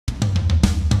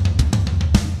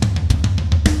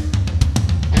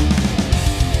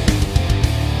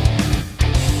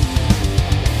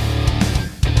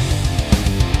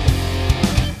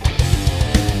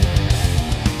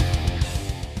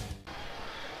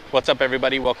What's up,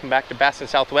 everybody? Welcome back to Bass in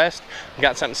Southwest. We've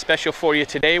got something special for you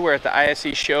today. We're at the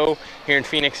ISE show here in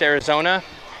Phoenix, Arizona,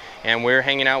 and we're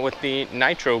hanging out with the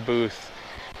Nitro booth.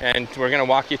 And we're going to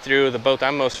walk you through the boat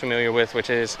I'm most familiar with, which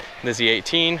is the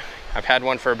Z-18. I've had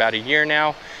one for about a year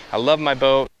now. I love my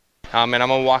boat, and I'm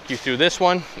going to walk you through this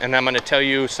one, and I'm going to tell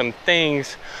you some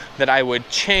things that I would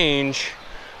change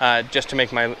just to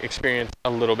make my experience a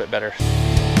little bit better.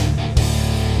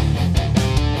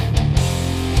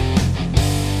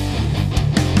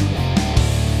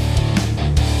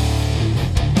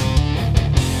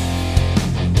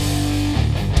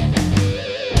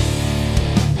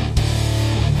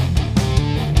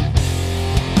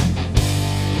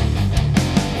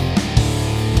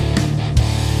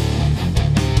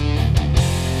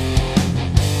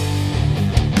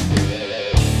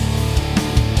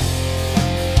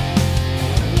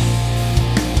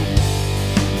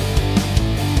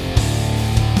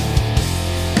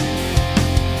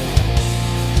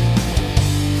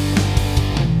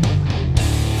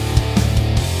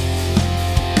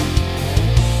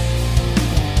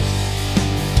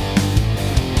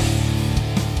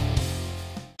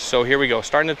 So here we go.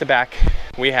 Starting at the back,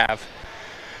 we have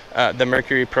the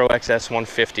Mercury Pro XS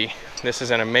 150. This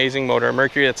is an amazing motor.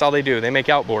 Mercury, that's all they do. They make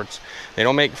outboards. They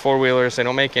don't make four-wheelers. They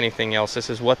don't make anything else. This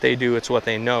is what they do. It's what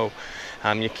they know.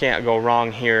 You can't go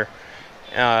wrong here.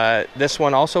 This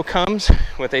one also comes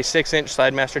with a 6-inch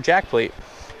Slidemaster jack plate,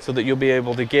 so that you'll be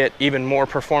able to get even more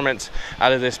performance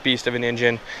out of this beast of an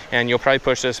engine, and you'll probably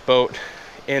push this boat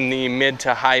in the mid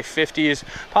to high 50s,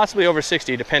 possibly over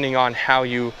 60, depending on how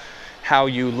you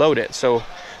load it. So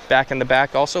back in the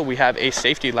back also we have a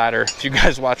safety ladder. If you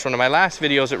guys watched one of my last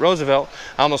videos at Roosevelt,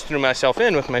 I almost threw myself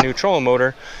in with my new trolling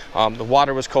motor. The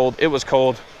water was cold, it was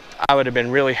cold. I would have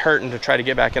been really hurting to try to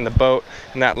get back in the boat,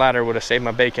 and that ladder would have saved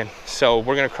my bacon. So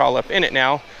we're gonna crawl up in it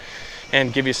now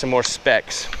and give you some more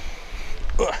specs.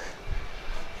 Ugh.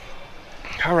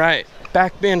 All right,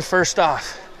 back bin first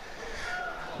off.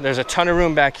 There's a ton of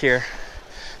room back here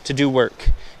to do work.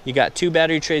 You got 2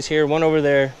 battery trays here, one over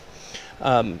there.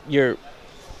 Your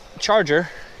charger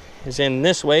is in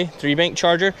this way, 3-bank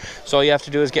charger. So all you have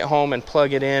to do is get home and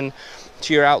plug it in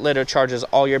to your outlet. It charges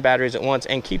all your batteries at once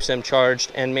and keeps them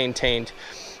charged and maintained.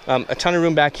 A ton of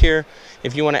room back here.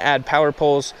 If you want to add power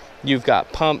poles, you've got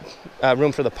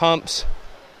room for the pumps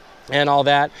and all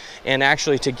that. And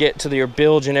actually, to get to your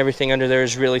bilge and everything under there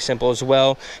is really simple as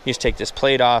well. You just take this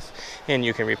plate off and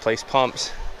you can replace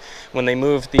pumps. When they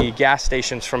moved the gas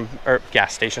tanks from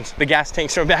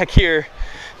back here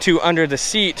to under the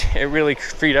seat, it really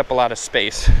freed up a lot of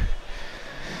space.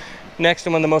 Next,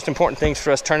 and one of the most important things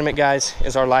for us tournament guys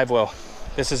is our live well.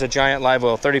 This is a giant live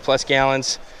well, 30+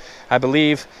 gallons, I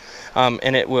believe,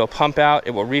 and it will pump out,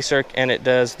 it will recirc, and it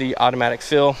does the automatic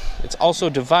fill. It's also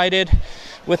divided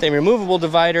with a removable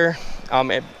divider,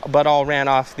 but all ran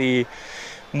off the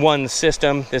one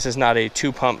system. This is not a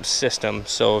 2-pump system,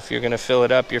 so if you're going to fill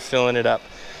it up, you're filling it up.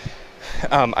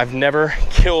 I've never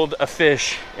killed a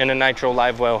fish in a Nitro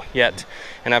live well yet,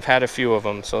 and I've had a few of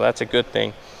them, so that's a good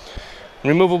thing.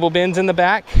 Removable bins in the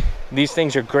back. These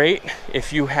things are great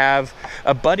if you have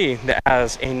a buddy that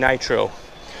has a Nitro.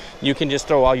 You can just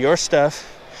throw all your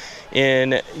stuff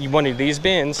in one of these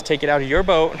bins, take it out of your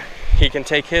boat, he can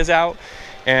take his out,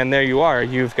 and there you are.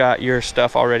 You've got your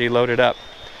stuff already loaded up.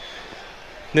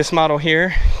 This model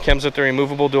here comes with the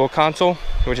removable dual console,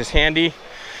 which is handy.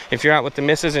 If you're out with the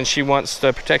missus and she wants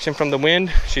the protection from the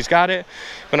wind, she's got it.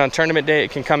 But on tournament day,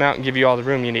 it can come out and give you all the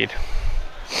room you need.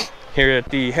 Here at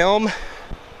the helm,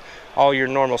 all your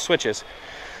normal switches: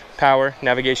 power,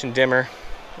 navigation, dimmer,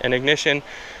 and ignition,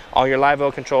 all your live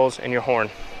well controls, and your horn.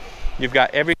 You've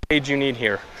got every gauge you need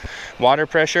here. Water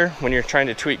pressure, when you're trying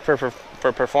to tweak for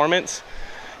performance,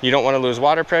 you don't want to lose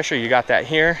water pressure, you got that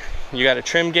here. You got a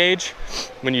trim gauge.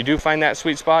 When you do find that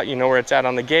sweet spot, you know where it's at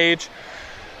on the gauge.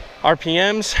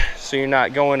 RPMs, so you're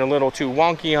not going a little too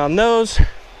wonky on those.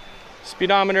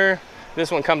 Speedometer,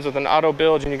 this one comes with an auto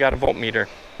bilge, and you got a voltmeter.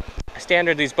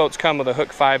 Standard, these boats come with a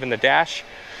hook 5 in the dash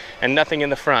and nothing in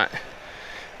the front.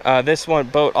 This one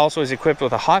boat also is equipped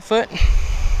with a hot foot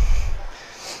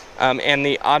and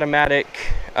the automatic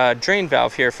drain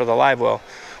valve here for the live well,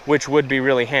 which would be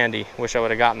really handy. Wish I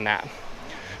would have gotten that.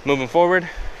 Moving forward,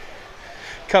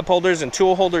 cup holders and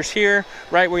tool holders here,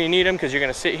 right where you need them, because you're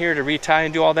going to sit here to retie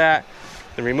and do all that.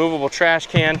 The removable trash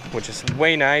can, which is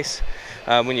way nice.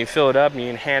 When you fill it up, you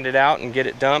can hand it out and get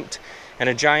it dumped. And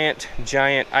a giant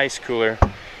ice cooler.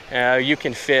 You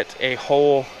can fit a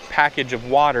whole package of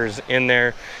waters in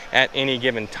there at any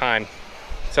given time.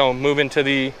 So moving to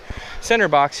the center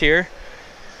box here,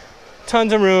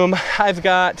 Tons of room. I've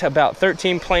got about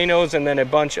 13 planos and then a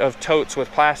bunch of totes with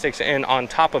plastics in on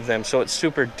top of them, so it's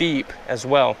super deep as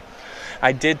well.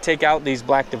 I did take out these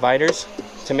black dividers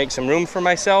to make some room for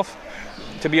myself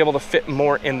to be able to fit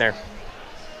more in there.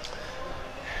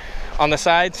 On the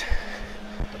sides,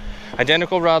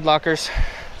 identical rod lockers,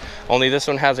 only this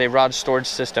one has a rod storage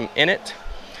system in it.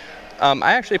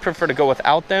 I actually prefer to go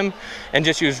without them and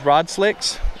just use rod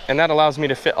slicks, and that allows me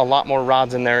to fit a lot more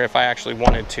rods in there if I actually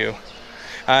wanted to.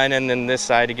 And then this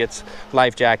side, it gets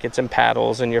life jackets and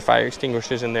paddles and your fire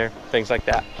extinguishers in there, things like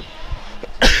that.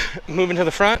 Moving to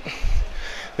the front,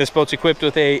 this boat's equipped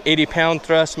with a 80-pound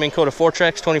thrust Minn Kota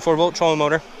Fortrex 24-volt trolling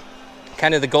motor,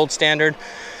 kind of the gold standard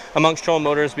amongst trolling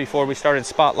motors before we started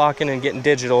spot locking and getting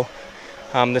digital.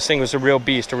 This thing was a real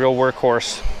beast, a real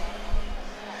workhorse.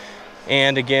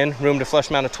 And again, room to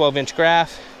flush mount a 12-inch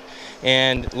graph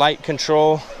and light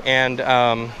control and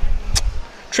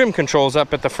trim controls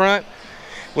up at the front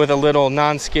with a little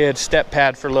non-skid step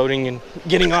pad for loading and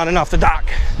getting on and off the dock.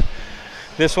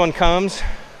 This one comes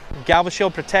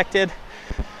GalvaShield protected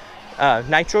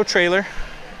Nitro trailer,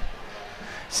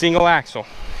 single axle.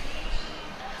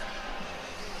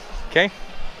 Okay,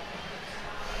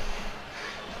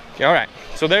 all right,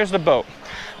 so there's the boat.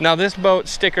 Now this boat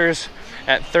stickers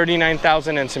at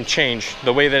 $39,000 and some change,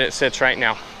 the way that it sits right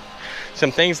now.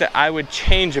 Some things that I would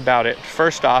change about it,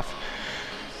 first off,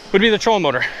 would be the trolling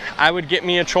motor. I would get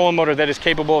me a trolling motor that is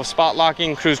capable of spot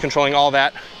locking, cruise controlling, all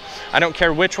that. I don't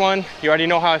care which one. You already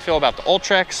know how I feel about the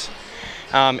Ultrex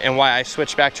and why I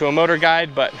switched back to a motor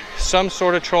guide, but some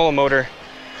sort of trolling motor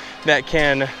that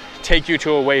can take you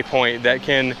to a waypoint, that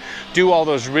can do all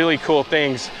those really cool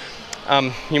things.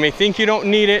 You may think you don't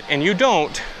need it, and you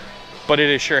don't, but it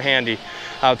is sure handy.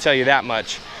 I'll tell you that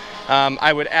much.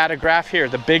 I would add a graph here,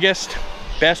 the biggest,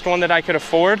 best one that I could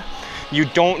afford. You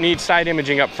don't need side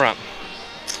imaging up front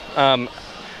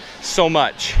so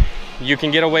much. You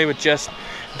can get away with just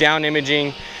down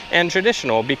imaging and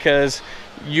traditional, because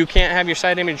you can't have your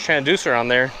side image transducer on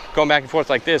there going back and forth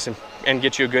like this and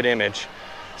get you a good image.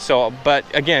 So, but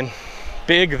again,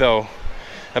 big though,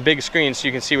 a big screen so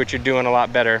you can see what you're doing a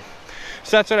lot better.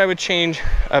 So that's what I would change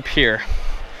up here.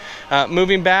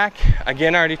 Moving back,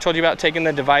 again, I already told you about taking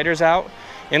the dividers out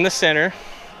in the center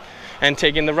and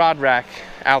taking the rod rack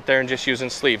out there and just using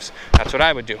sleeves. That's what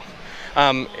I would do.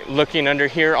 Looking under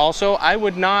here also, I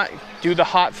would not do the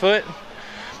hot foot.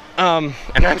 And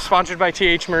I'm sponsored by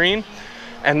TH Marine,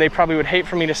 and they probably would hate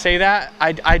for me to say that.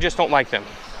 I just don't like them.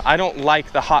 I don't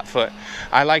like the hot foot.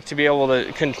 I like to be able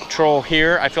to control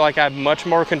here. I feel like I have much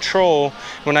more control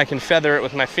when I can feather it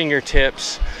with my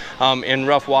fingertips in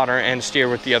rough water and steer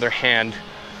with the other hand,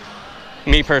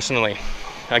 me personally.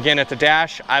 Again, at the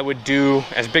dash, I would do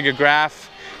as big a graph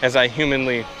as I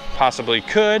humanly possibly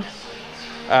could,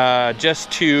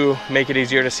 just to make it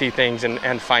easier to see things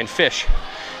and find fish.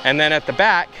 And then at the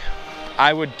back,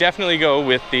 I would definitely go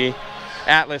with the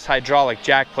Atlas hydraulic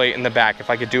jack plate in the back if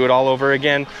I could do it all over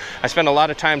again. I spend a lot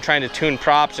of time trying to tune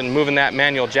props, and moving that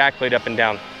manual jack plate up and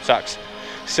down sucks.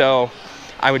 So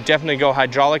I would definitely go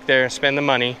hydraulic there, spend the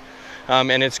money.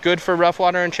 And it's good for rough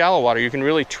water and shallow water. You can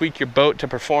really tweak your boat to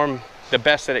perform the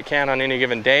best that it can on any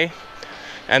given day.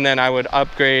 And then I would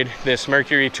upgrade this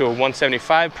Mercury to a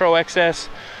 175 Pro XS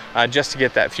just to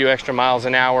get that few extra miles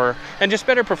an hour and just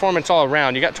better performance all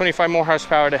around. You got 25 more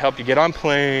horsepower to help you get on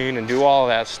plane and do all of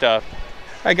that stuff.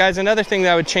 All right, guys, another thing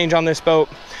that I would change on this boat,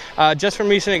 just from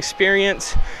recent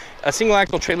experience, a single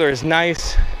axle trailer is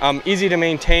nice, easy to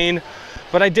maintain,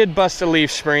 but I did bust a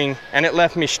leaf spring and it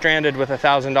left me stranded with a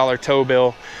 $1,000 tow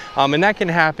bill. And that can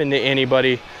happen to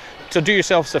anybody. So do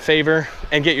yourselves a favor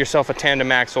and get yourself a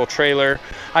tandem axle trailer.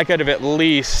 I could have at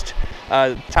least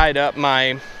tied up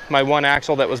my one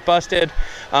axle that was busted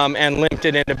and limped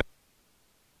it into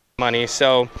money.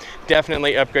 So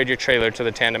definitely upgrade your trailer to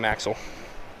the tandem axle.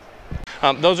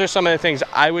 Those are some of the things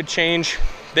I would change.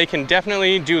 They can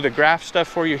definitely do the graph stuff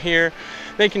for you here.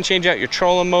 They can change out your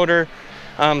trolling motor.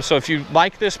 So if you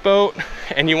like this boat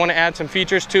and you want to add some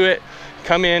features to it,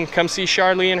 come see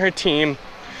Charlie and her team,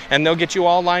 and they'll get you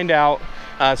all lined out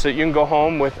so that you can go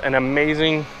home with an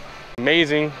amazing,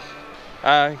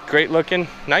 great looking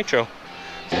Nitro.